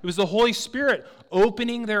 right? It was the Holy Spirit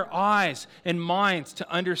opening their eyes and minds to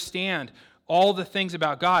understand all the things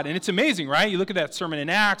about God. And it's amazing, right? You look at that sermon in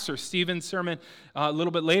Acts or Stephen's sermon a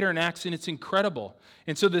little bit later in Acts, and it's incredible.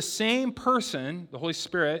 And so the same person, the Holy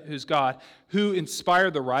Spirit, who's God, who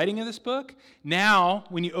inspired the writing of this book, now,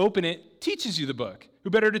 when you open it, teaches you the book. Who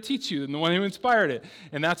better to teach you than the one who inspired it?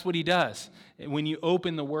 And that's what he does when you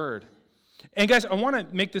open the Word. And guys, I want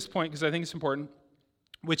to make this point because I think it's important,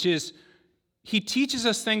 which is he teaches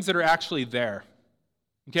us things that are actually there.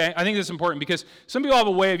 Okay, I think this is important because some people have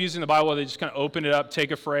a way of using the Bible where they just kind of open it up,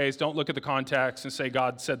 take a phrase, don't look at the context, and say,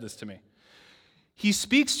 God said this to me. He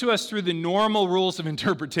speaks to us through the normal rules of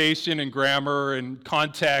interpretation and grammar and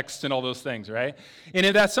context and all those things, right? And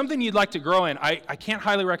if that's something you'd like to grow in, I can't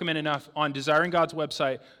highly recommend enough on Desiring God's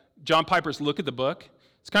website, John Piper's Look at the Book.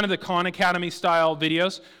 It's kind of the Khan Academy style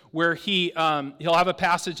videos where he'll have a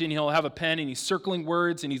passage and he'll have a pen and he's circling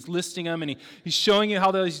words and he's listing them and he's showing you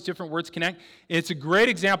how those different words connect. And it's a great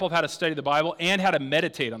example of how to study the Bible and how to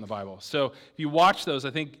meditate on the Bible. So if you watch those,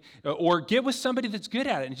 I think, or get with somebody that's good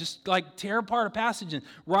at it and just like tear apart a passage and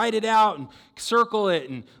write it out and circle it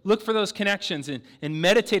and look for those connections and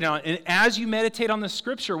meditate on it. And as you meditate on the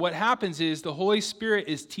Scripture, what happens is the Holy Spirit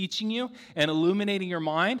is teaching you and illuminating your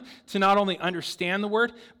mind to not only understand the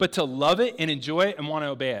Word, but to love it and enjoy it and want to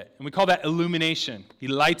obey it. And we call that illumination. He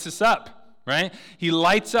lights us up, right? He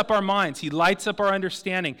lights up our minds. He lights up our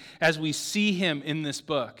understanding as we see him in this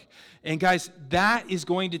book. And guys, that is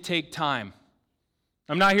going to take time.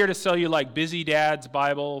 I'm not here to sell you like Busy Dad's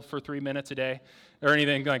Bible for 3 minutes a day or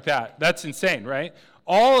anything like that. That's insane, right?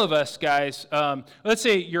 All of us, guys, let's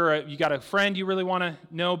say you got a friend you really want to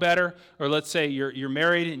know better, or let's say you're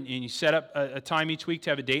married and you set up a time each week to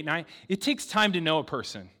have a date night. It takes time to know a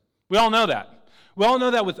person. We all know that. We all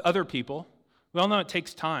know that with other people. We all know it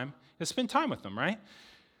takes time to spend time with them, right?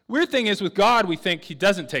 Weird thing is with God, we think he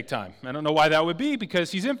doesn't take time. I don't know why that would be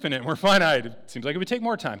because he's infinite and we're finite. It seems like it would take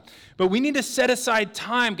more time. But we need to set aside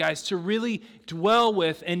time, guys, to really dwell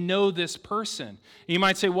with and know this person. And you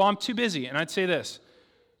might say, well, I'm too busy. And I'd say this.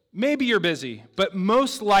 Maybe you're busy, but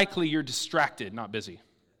most likely you're distracted, not busy.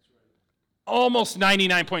 Almost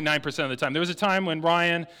 99.9% of the time. There was a time when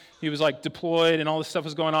Ryan, he was like deployed and all this stuff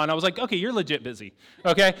was going on. I was like, okay, you're legit busy,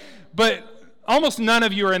 okay? But almost none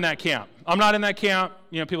of you are in that camp. I'm not in that camp.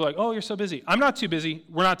 People are like, oh, you're so busy. I'm not too busy.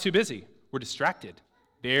 We're not too busy. We're distracted,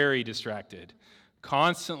 very distracted,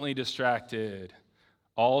 constantly distracted,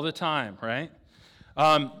 all the time, right?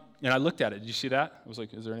 And I looked at it. Did you see that? I was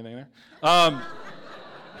like, is there anything there?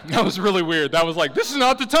 That was really weird. That was like, this is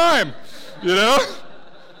not the time,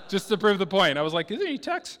 Just to prove the point. I was like, is there any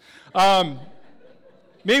text?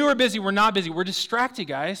 Maybe we're busy. We're not busy. We're distracted,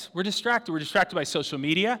 guys. We're distracted. We're distracted by social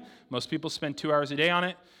media. Most people spend 2 hours a day on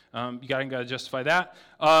it. You got to justify that.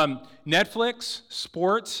 Netflix,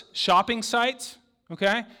 sports, shopping sites,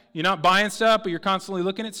 okay? You're not buying stuff, but you're constantly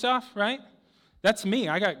looking at stuff, right? That's me.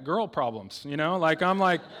 I got girl problems, I'm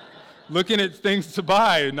like looking at things to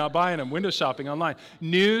buy and not buying them, window shopping online.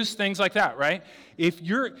 News, things like that, right? And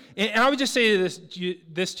I would just say this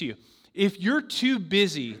to you. If you're too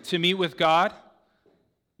busy to meet with God,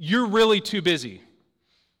 you're really too busy.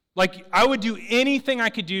 Like, I would do anything I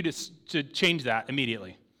could do to change that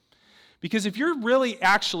immediately. Because if you're really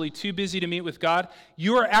actually too busy to meet with God,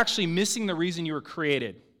 you are actually missing the reason you were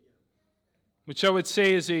created, which I would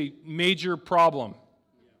say is a major problem.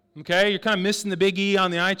 Okay? You're kind of missing the big E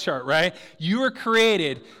on the eye chart, right? You were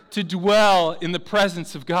created to dwell in the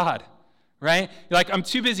presence of God, right? You're like, I'm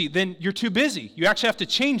too busy. Then you're too busy. You actually have to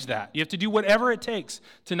change that. You have to do whatever it takes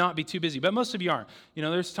to not be too busy. But most of you aren't.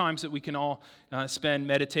 There's times that we can all spend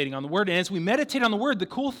meditating on the Word. And as we meditate on the Word, the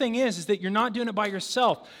cool thing is that you're not doing it by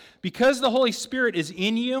yourself. Because the Holy Spirit is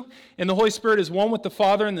in you, and the Holy Spirit is one with the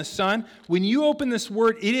Father and the Son, when you open this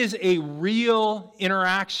Word, it is a real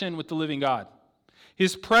interaction with the living God.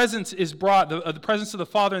 His presence is brought, the presence of the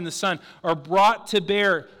Father and the Son are brought to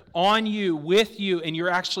bear on you, with you, and you're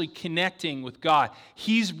actually connecting with God.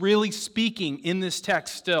 He's really speaking in this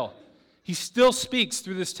text still. He still speaks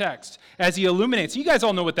through this text as he illuminates. You guys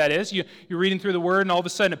all know what that is. You're reading through the Word, and all of a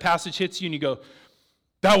sudden a passage hits you, and you go,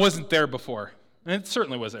 that wasn't there before. And it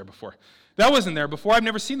certainly was there before. That wasn't there before. I've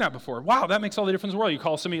never seen that before. Wow, that makes all the difference in the world. You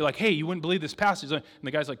call somebody like, hey, you wouldn't believe this passage. And the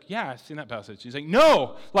guy's like, yeah, I've seen that passage. He's like,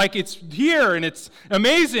 no, like it's here and it's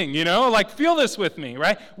amazing, like feel this with me,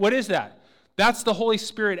 right? What is that? That's the Holy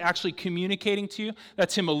Spirit actually communicating to you.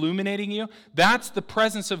 That's him illuminating you. That's the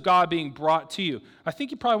presence of God being brought to you. I think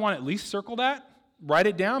you probably want to at least circle that, write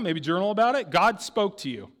it down, maybe journal about it. God spoke to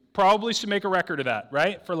you. Probably should make a record of that,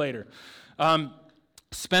 right, for later.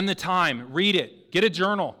 Spend the time, read it, get a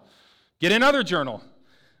journal, get another journal,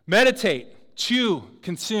 meditate, chew,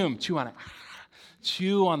 consume, chew on it,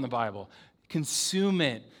 chew on the Bible, consume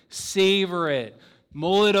it, savor it,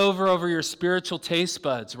 mull it over your spiritual taste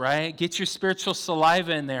buds, right? Get your spiritual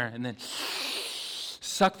saliva in there and then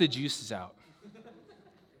suck the juices out,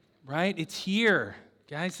 right? It's here.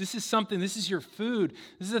 Guys, this is your food.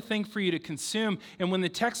 This is a thing for you to consume. And when the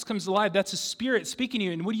text comes alive, that's a Spirit speaking to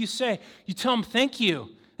you. And what do you say? You tell him, thank you.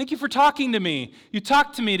 Thank you for talking to me. You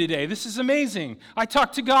talked to me today. This is amazing. I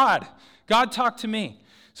talked to God. God talked to me.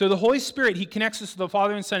 So the Holy Spirit, he connects us to the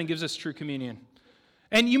Father and Son and gives us true communion.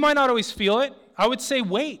 And you might not always feel it. I would say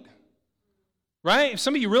wait, right? If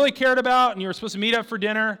somebody you really cared about and you were supposed to meet up for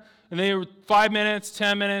dinner and they were 5 minutes,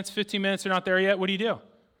 10 minutes, 15 minutes, they're not there yet, what do?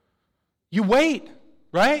 You wait.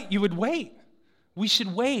 Right? You would wait. We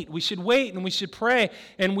should wait. We should wait and we should pray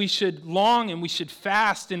and we should long and we should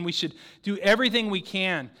fast and we should do everything we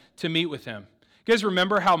can to meet with him. You guys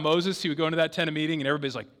remember how Moses, he would go into that tent of meeting and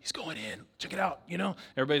everybody's like, he's going in. Check it out.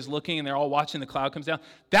 Everybody's looking and they're all watching the cloud comes down.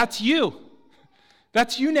 That's you.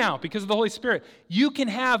 That's you now because of the Holy Spirit. You can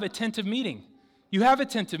have a tent of meeting. You have a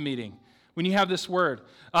tent of meeting when you have this word.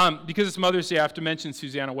 Because it's Mother's Day, I have to mention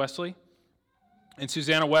Susanna Wesley. And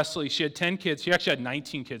Susanna Wesley, she had 10 kids. She actually had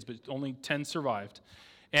 19 kids, but only 10 survived.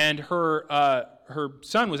 And her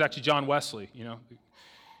son was actually John Wesley,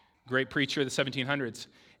 great preacher of the 1700s.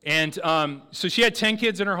 And so she had 10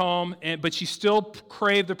 kids in her home, but she still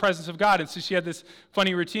craved the presence of God. And so she had this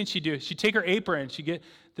funny routine she'd do. She'd take her apron, she'd get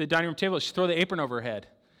the dining room table, she'd throw the apron over her head.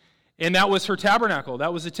 And that was her tabernacle.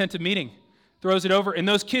 That was the tent of meeting. Throws it over. And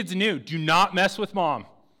those kids knew, do not mess with mom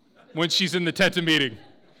when she's in the tent of meeting.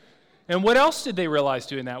 And what else did they realize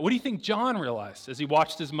doing that? What do you think John realized as he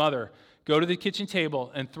watched his mother go to the kitchen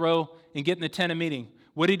table and get in the tent of meeting?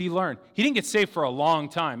 What did he learn? He didn't get saved for a long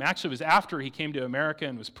time. Actually, it was after he came to America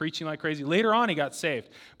and was preaching like crazy. Later on, he got saved.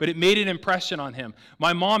 But it made an impression on him.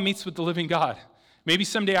 My mom meets with the living God. Maybe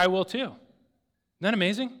someday I will too. Isn't that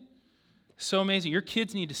amazing? So amazing. Your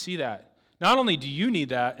kids need to see that. Not only do you need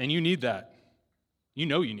that, and you need that. You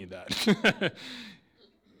know you need that.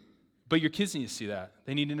 But your kids need to see that.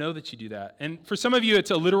 They need to know that you do that. And for some of you,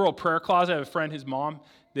 it's a literal prayer closet. I have a friend, his mom,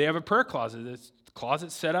 they have a prayer closet. It's a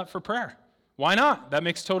closet set up for prayer. Why not? That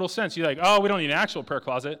makes total sense. You're like, oh, we don't need an actual prayer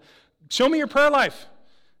closet. Show me your prayer life.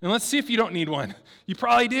 And let's see if you don't need one. You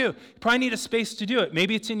probably do. You probably need a space to do it.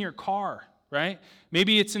 Maybe it's in your car, right?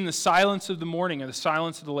 Maybe it's in the silence of the morning or the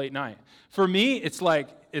silence of the late night. For me, it's like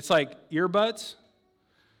earbuds,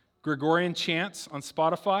 Gregorian chants on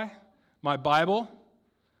Spotify, my Bible,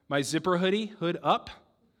 my zipper hood up,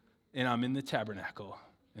 and I'm in the tabernacle,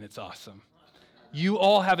 and it's awesome. You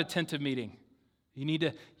all have a tent of meeting. You need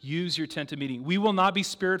to use your tent of meeting. We will not be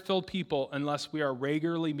spirit-filled people unless we are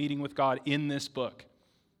regularly meeting with God in this book,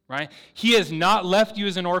 right? He has not left you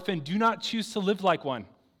as an orphan. Do not choose to live like one.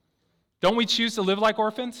 Don't we choose to live like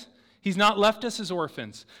orphans? He's not left us as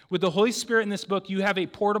orphans. With the Holy Spirit in this book, you have a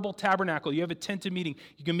portable tabernacle. You have a tent of meeting.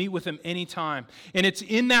 You can meet with him anytime. And it's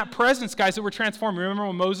in that presence, guys, that we're transformed. Remember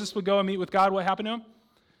when Moses would go and meet with God, what happened to him?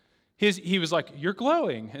 He was like, you're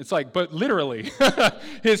glowing. It's like, but literally,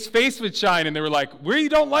 his face would shine, and they were like, we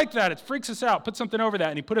don't like that. It freaks us out. Put something over that.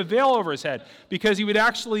 And he put a veil over his head because he would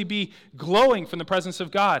actually be glowing from the presence of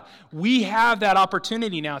God. We have that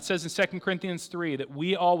opportunity now. It says in 2 Corinthians 3 that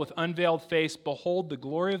we all with unveiled face behold the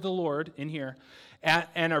glory of the Lord in here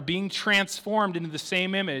and are being transformed into the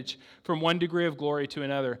same image from one degree of glory to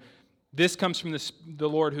another. This comes from the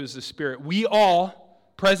Lord who is the Spirit. We all,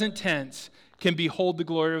 present tense, can behold the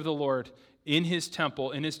glory of the Lord in his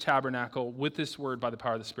temple, in his tabernacle, with this word by the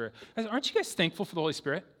power of the Spirit. Aren't you guys thankful for the Holy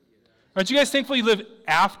Spirit? Aren't you guys thankful you live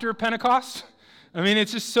after Pentecost? I mean,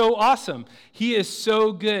 it's just so awesome. He is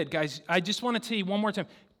so good. Guys, I just want to tell you one more time,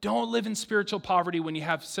 don't live in spiritual poverty when you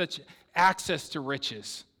have such access to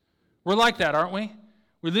riches. We're like that, aren't we?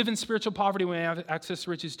 We live in spiritual poverty when we have access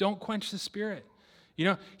to riches. Don't quench the Spirit. You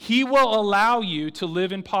know, he will allow you to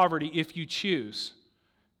live in poverty if you choose.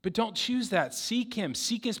 But don't choose that. Seek him.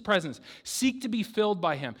 Seek his presence. Seek to be filled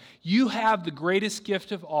by him. You have the greatest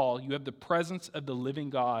gift of all. You have the presence of the living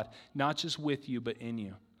God, not just with you, but in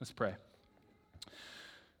you. Let's pray.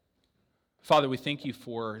 Father, we thank you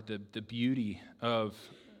for the beauty of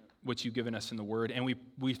what you've given us in the Word. And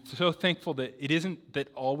we're so thankful that it isn't that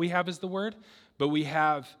all we have is the Word, but we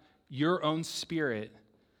have your own Spirit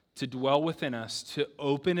to dwell within us, to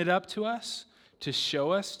open it up to us, to show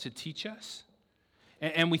us, to teach us.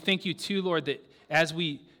 And we thank you too, Lord, that as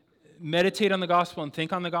we meditate on the gospel and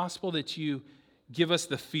think on the gospel, that you give us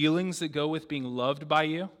the feelings that go with being loved by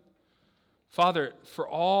you. Father, for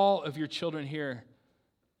all of your children here,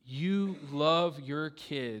 you love your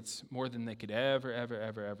kids more than they could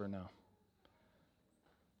ever know.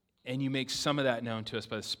 And you make some of that known to us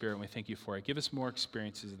by the Spirit, and we thank you for it. Give us more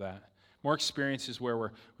experiences of that. More experiences where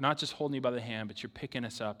we're not just holding you by the hand, but you're picking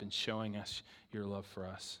us up and showing us your love for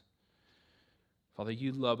us. Father,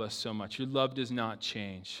 you love us so much. Your love does not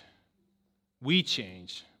change. We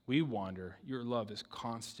change. We wander. Your love is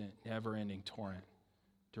constant, never-ending torrent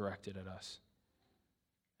directed at us.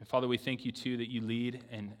 And Father, we thank you too that you lead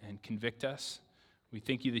and convict us. We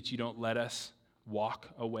thank you that you don't let us walk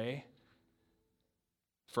away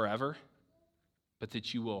forever, but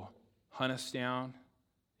that you will hunt us down,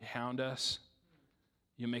 hound us.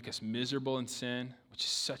 You'll make us miserable in sin, which is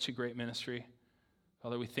such a great ministry.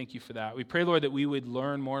 Father, we thank you for that. We pray, Lord, that we would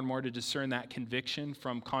learn more and more to discern that conviction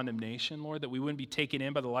from condemnation, Lord, that we wouldn't be taken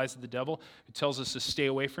in by the lies of the devil who tells us to stay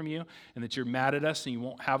away from you and that you're mad at us and you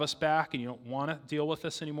won't have us back and you don't want to deal with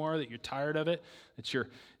us anymore, that you're tired of it, that you're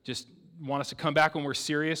just want us to come back when we're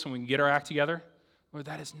serious and we can get our act together. Lord,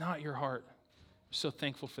 that is not your heart. We're so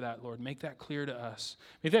thankful for that, Lord. Make that clear to us.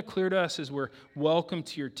 Make that clear to us as we're welcome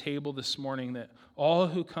to your table this morning, that all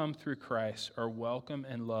who come through Christ are welcome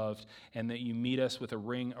and loved, and that you meet us with a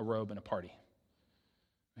ring, a robe, and a party.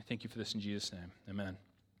 I thank you for this in Jesus' name. Amen.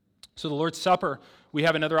 So the Lord's Supper, we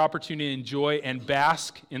have another opportunity to enjoy and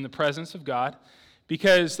bask in the presence of God,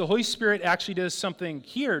 because the Holy Spirit actually does something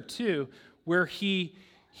here too, where He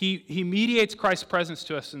mediates Christ's presence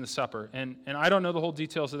to us in the supper. And I don't know the whole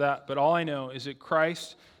details of that, but all I know is that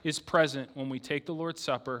Christ is present when we take the Lord's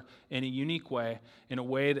Supper in a unique way, in a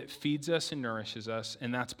way that feeds us and nourishes us,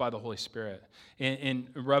 and that's by the Holy Spirit. In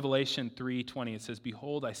Revelation 3:20, it says,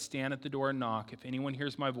 "Behold, I stand at the door and knock. If anyone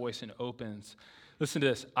hears my voice and opens," listen to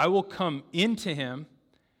this, "I will come into him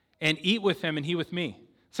and eat with him and he with me."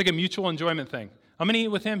 It's like a mutual enjoyment thing. I'm going to eat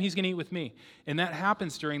with him, he's going to eat with me. And that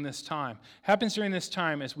happens during this time. Happens during this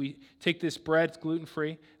time as we take this bread, it's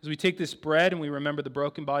gluten-free, as we take this bread and we remember the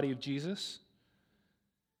broken body of Jesus,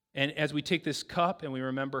 and as we take this cup and we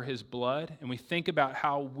remember his blood, and we think about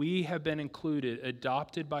how we have been included,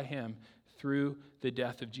 adopted by him through the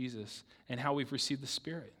death of Jesus, and how we've received the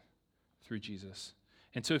Spirit through Jesus.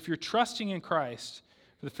 And so if you're trusting in Christ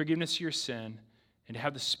for the forgiveness of your sin and to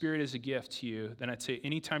have the Spirit as a gift to you, then I'd say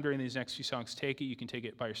anytime during these next few songs, take it. You can take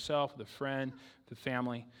it by yourself, with a friend, with a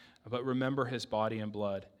family. But remember his body and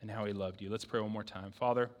blood and how he loved you. Let's pray one more time.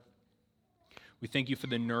 Father, we thank you for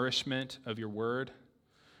the nourishment of your word.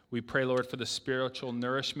 We pray, Lord, for the spiritual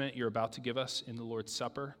nourishment you're about to give us in the Lord's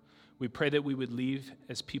Supper. We pray that we would leave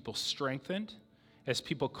as people strengthened, as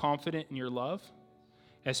people confident in your love,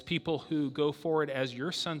 as people who go forward as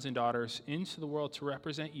your sons and daughters into the world to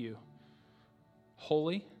represent you,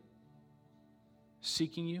 holy,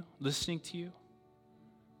 seeking you, listening to you,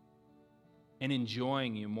 and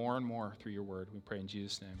enjoying you more and more through your word. We pray in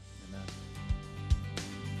Jesus' name. Amen.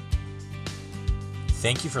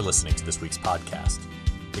 Thank you for listening to this week's podcast.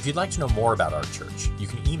 If you'd like to know more about our church, you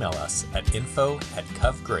can email us at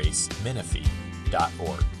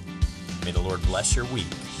info@covgracemenifee.org. May the Lord bless your week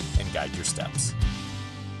and guide your steps.